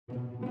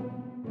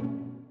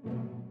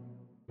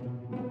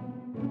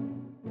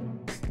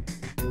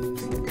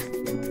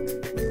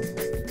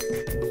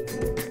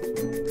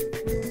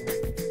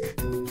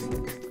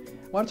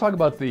I want to talk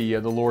about the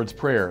Lord's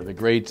Prayer, the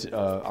great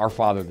Our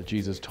Father that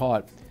Jesus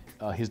taught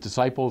his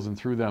disciples and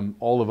through them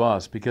all of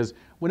us, because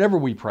whenever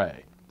we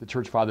pray, the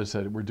Church Fathers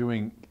said we're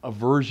doing a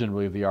version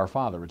really of the Our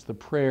Father. It's the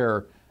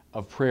prayer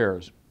of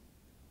prayers.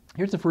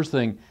 Here's the first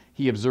thing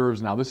he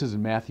observes now. This is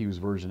in Matthew's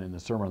version in the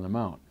Sermon on the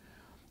Mount.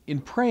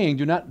 In praying,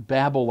 do not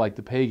babble like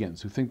the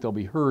pagans who think they'll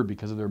be heard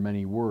because of their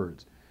many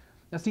words.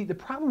 Now see, the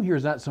problem here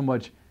is not so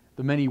much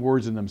the many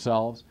words in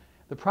themselves.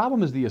 The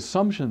problem is the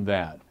assumption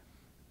that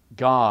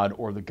God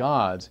or the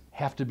gods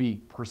have to be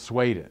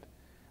persuaded.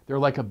 They're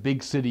like a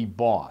big city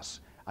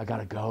boss. I got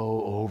to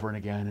go over and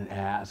again and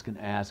ask,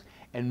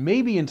 and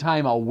maybe in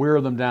time I'll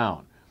wear them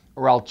down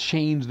or I'll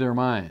change their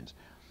minds.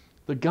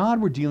 The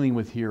God we're dealing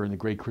with here in the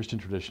great Christian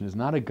tradition is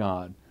not a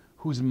God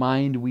whose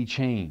mind we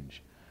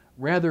change.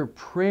 Rather,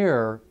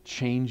 prayer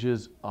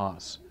changes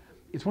us.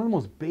 It's one of the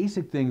most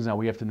basic things now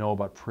we have to know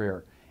about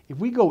prayer. If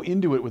we go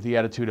into it with the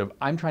attitude of,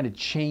 I'm trying to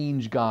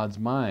change God's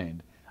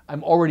mind,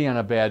 I'm already on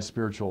a bad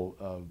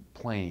spiritual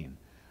plane.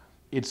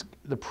 It's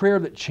the prayer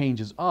that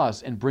changes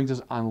us and brings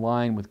us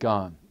online with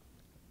God.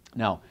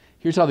 Now,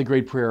 here's how the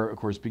great prayer, of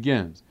course,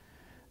 begins.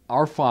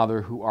 Our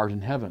Father who art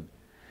in heaven.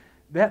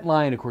 That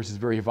line, of course, is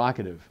very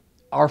evocative.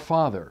 Our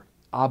Father,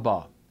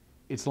 Abba.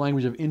 It's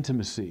language of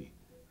intimacy,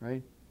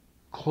 right?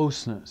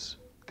 Closeness.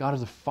 God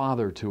is a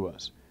father to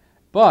us.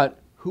 But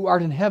who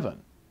art in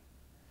heaven?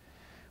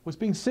 What's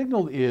being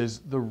signaled is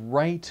the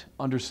right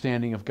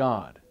understanding of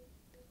God.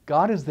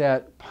 God is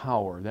that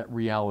power, that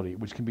reality,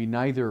 which can be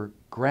neither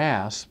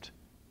grasped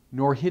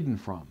nor hidden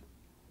from.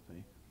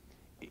 See?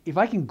 If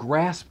I can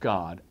grasp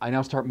God, I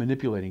now start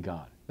manipulating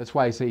God. That's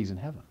why I say He's in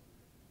heaven.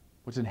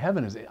 What's in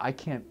heaven is I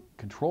can't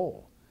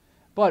control.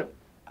 But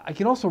I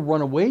can also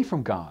run away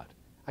from God.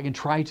 I can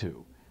try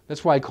to.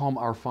 That's why I call Him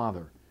our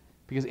Father,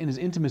 because in His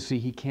intimacy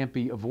He can't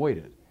be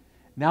avoided.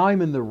 Now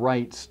I'm in the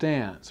right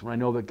stance when I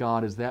know that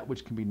God is that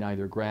which can be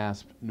neither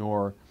grasped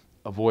nor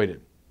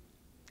avoided.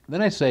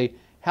 Then I say,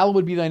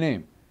 hallowed be thy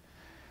name.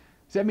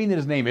 Does that mean that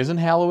His name isn't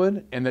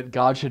hallowed and that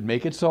God should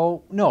make it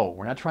so? No,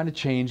 we're not trying to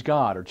change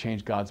God or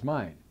change God's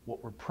mind.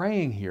 What we're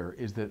praying here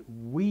is that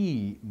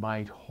we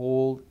might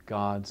hold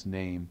God's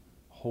name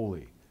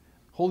holy.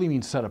 Holy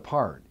means set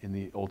apart in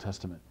the Old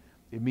Testament.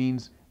 It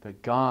means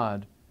that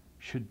God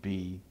should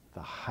be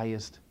the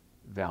highest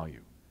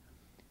value.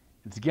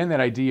 It's again that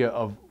idea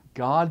of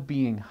God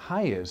being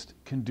highest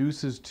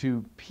conduces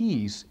to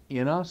peace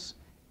in us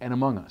and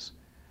among us.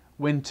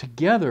 When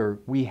together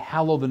we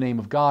hallow the name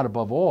of God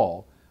above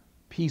all,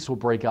 peace will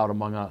break out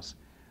among us.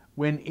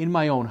 When in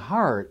my own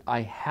heart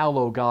I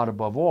hallow God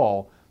above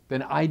all,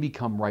 then I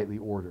become rightly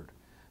ordered.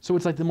 So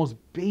it's like the most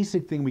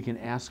basic thing we can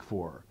ask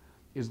for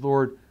is,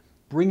 Lord,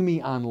 bring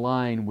me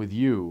online with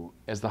you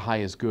as the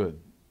highest good.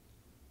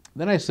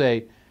 Then I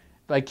say,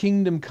 thy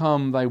kingdom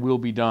come, thy will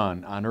be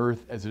done, on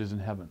earth as it is in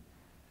heaven.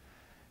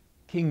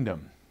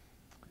 Kingdom,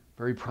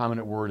 very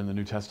prominent word in the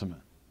New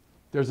Testament.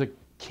 There's a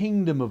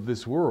kingdom of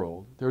this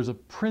world, there's a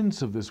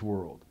prince of this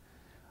world.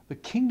 The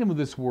kingdom of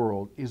this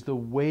world is the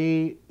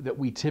way that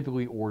we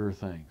typically order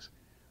things.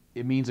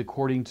 It means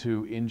according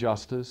to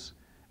injustice,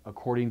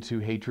 according to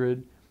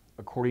hatred,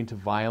 according to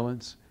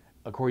violence,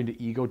 according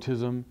to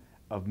egotism,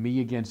 of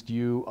me against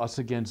you, us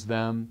against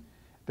them.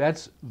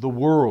 That's the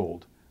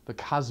world, the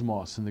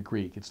cosmos in the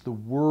Greek. It's the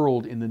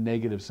world in the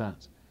negative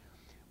sense.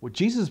 What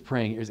Jesus is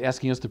praying, is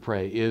asking us to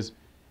pray, is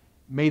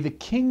may the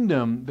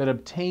kingdom that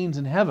obtains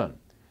in heaven,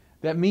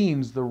 that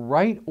means the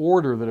right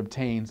order that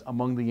obtains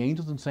among the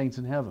angels and saints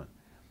in heaven.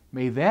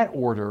 May that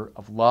order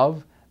of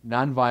love,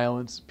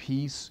 nonviolence,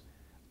 peace,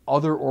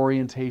 other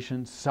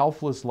orientation,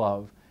 selfless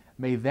love,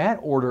 may that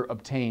order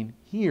obtain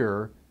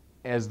here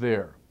as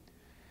there.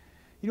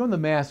 You know, in the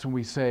Mass when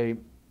we say,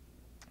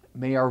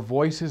 may our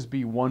voices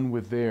be one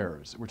with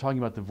theirs, we're talking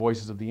about the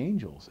voices of the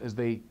angels as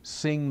they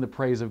sing the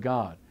praise of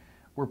God.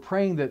 We're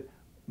praying that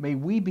may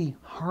we be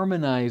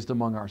harmonized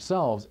among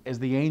ourselves as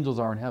the angels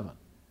are in heaven.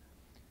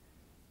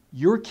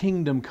 Your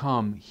kingdom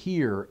come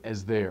here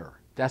as there.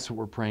 That's what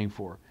we're praying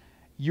for.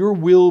 Your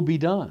will be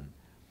done.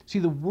 See,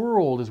 the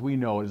world as we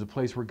know it is a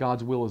place where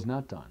God's will is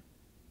not done.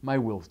 My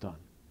will is done.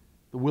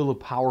 The will of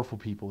powerful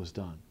people is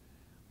done.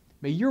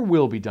 May your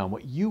will be done.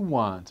 What you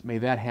want, may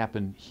that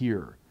happen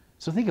here.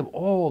 So think of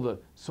all the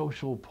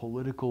social,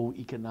 political,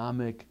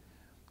 economic,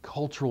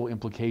 cultural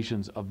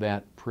implications of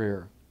that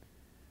prayer.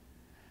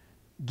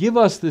 Give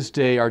us this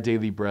day our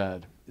daily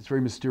bread. It's a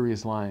very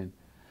mysterious line.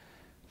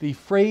 The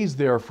phrase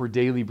there for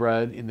daily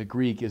bread in the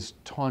Greek is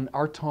ton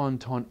arton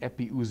ton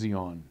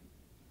epiousion.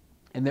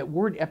 And that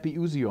word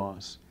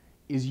epiousios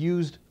is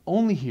used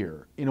only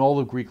here in all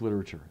of Greek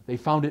literature. They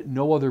found it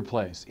no other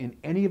place in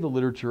any of the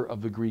literature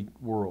of the Greek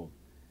world.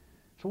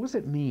 So what does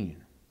it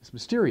mean? It's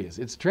mysterious.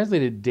 It's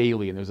translated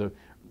daily, and there's a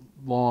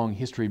long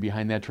history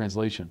behind that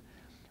translation.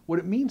 What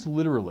it means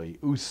literally,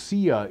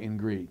 ousia in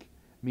Greek,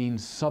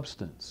 means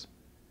substance.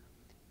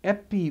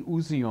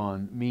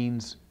 Epiousion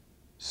means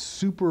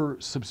super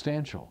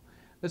substantial.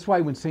 That's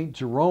why when St.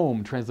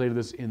 Jerome translated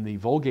this in the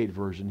Vulgate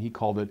version, he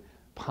called it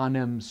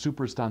panem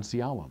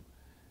superstantialum,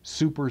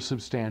 super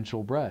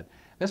substantial bread.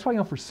 That's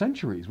why, for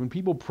centuries, when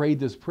people prayed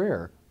this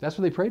prayer, that's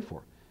what they prayed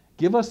for.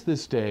 Give us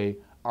this day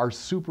our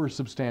super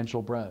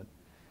substantial bread.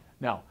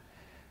 Now,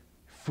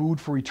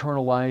 food for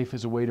eternal life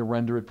is a way to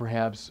render it,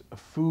 perhaps.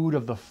 Food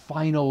of the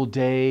final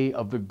day,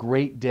 of the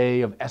great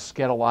day of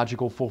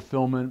eschatological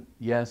fulfillment,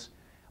 yes.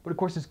 But of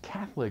course, as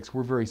Catholics,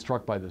 we're very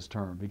struck by this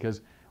term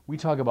because we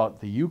talk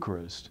about the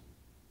Eucharist,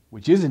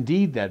 which is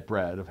indeed that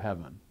bread of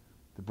heaven,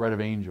 the bread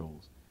of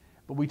angels.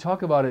 But we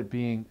talk about it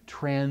being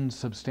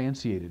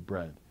transubstantiated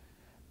bread,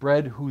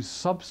 bread whose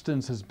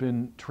substance has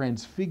been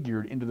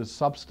transfigured into the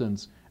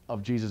substance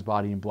of Jesus'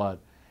 body and blood.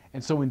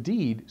 And so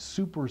indeed,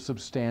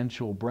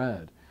 supersubstantial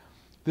bread.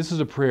 This is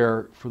a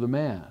prayer for the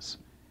Mass.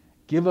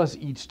 Give us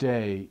each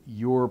day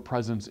your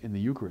presence in the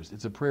Eucharist.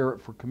 It's a prayer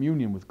for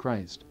communion with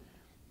Christ.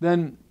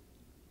 Then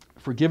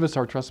forgive us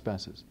our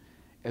trespasses,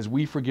 as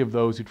we forgive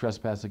those who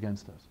trespass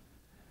against us.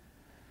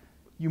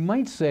 You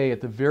might say at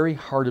the very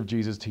heart of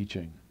Jesus'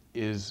 teaching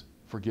is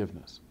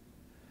forgiveness.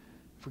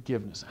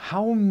 Forgiveness.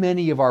 How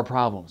many of our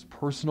problems,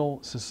 personal,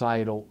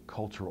 societal,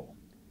 cultural,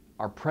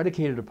 are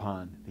predicated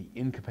upon the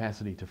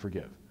incapacity to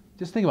forgive?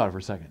 Just think about it for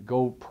a second.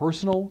 Go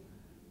personal,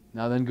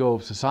 now then go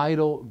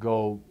societal,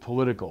 go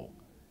political.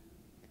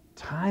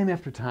 Time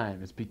after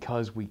time, it's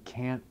because we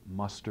can't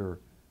muster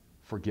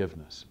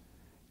forgiveness.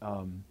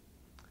 A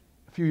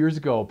few years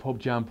ago, Pope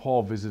John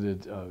Paul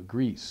visited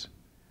Greece,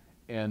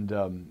 and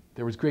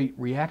there was great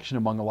reaction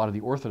among a lot of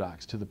the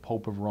Orthodox to the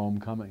Pope of Rome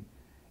coming.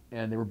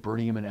 And they were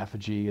burning him in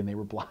effigy, and they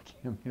were blocking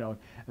him, And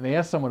they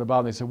asked someone about it,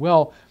 and they said,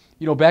 well,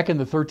 back in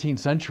the 13th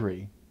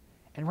century,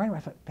 and right away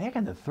I thought, back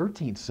in the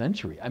 13th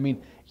century? I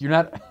mean, you're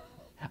not,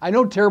 I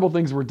know terrible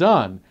things were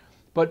done,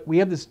 but we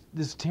have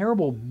this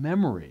terrible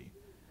memory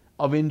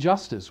of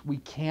injustice. We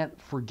can't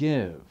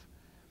forgive.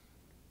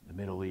 The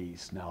Middle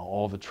East, now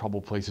all the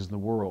troubled places in the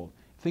world.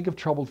 Think of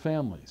troubled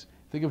families.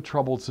 Think of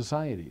troubled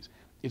societies.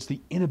 It's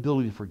the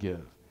inability to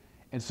forgive.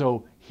 And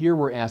so here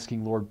we're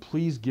asking, Lord,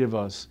 please give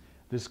us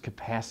this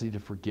capacity to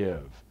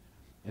forgive.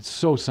 It's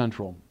so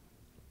central.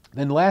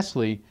 Then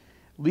lastly,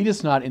 lead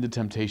us not into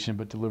temptation,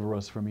 but deliver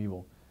us from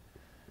evil.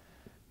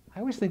 I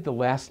always think the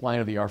last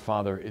line of the Our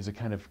Father is a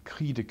kind of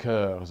cri de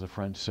cœur, as the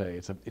French say.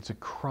 It's a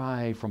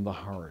cry from the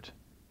heart,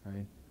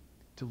 right?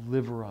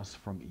 Deliver us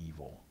from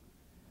evil.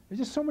 There's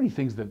just so many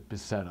things that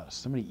beset us,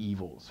 so many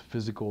evils,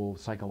 physical,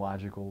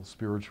 psychological,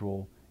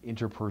 spiritual,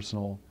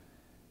 interpersonal,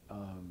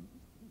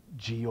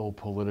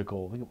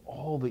 geopolitical. Think of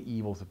all the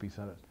evils that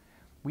beset us.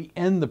 We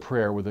end the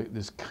prayer with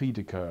this cri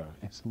de cœur.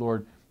 It's,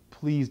 Lord,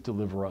 please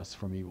deliver us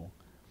from evil.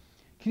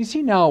 Can you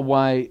see now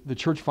why the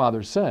Church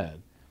Fathers said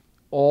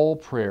all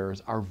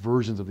prayers are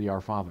versions of the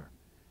Our Father?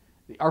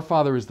 The Our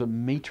Father is the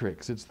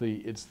matrix. It's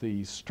the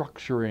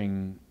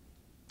structuring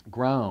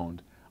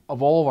ground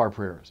of all of our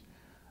prayers.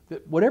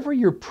 That whatever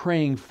you're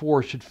praying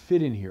for should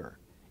fit in here.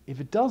 If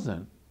it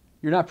doesn't,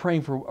 you're not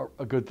praying for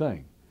a good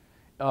thing.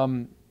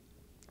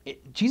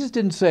 Jesus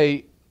didn't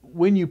say,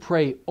 when you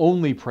pray,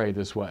 only pray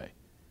this way.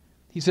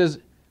 He says,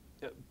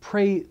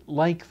 pray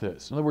like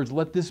this. In other words,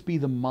 let this be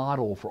the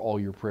model for all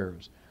your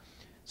prayers.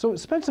 So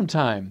spend some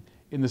time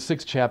in the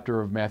 6th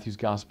chapter of Matthew's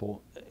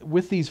Gospel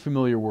with these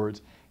familiar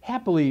words.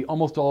 Happily,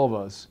 almost all of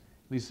us,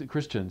 at least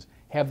Christians,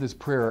 have this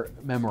prayer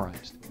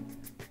memorized.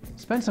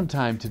 Spend some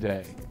time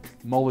today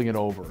mulling it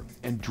over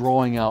and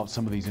drawing out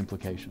some of these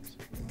implications.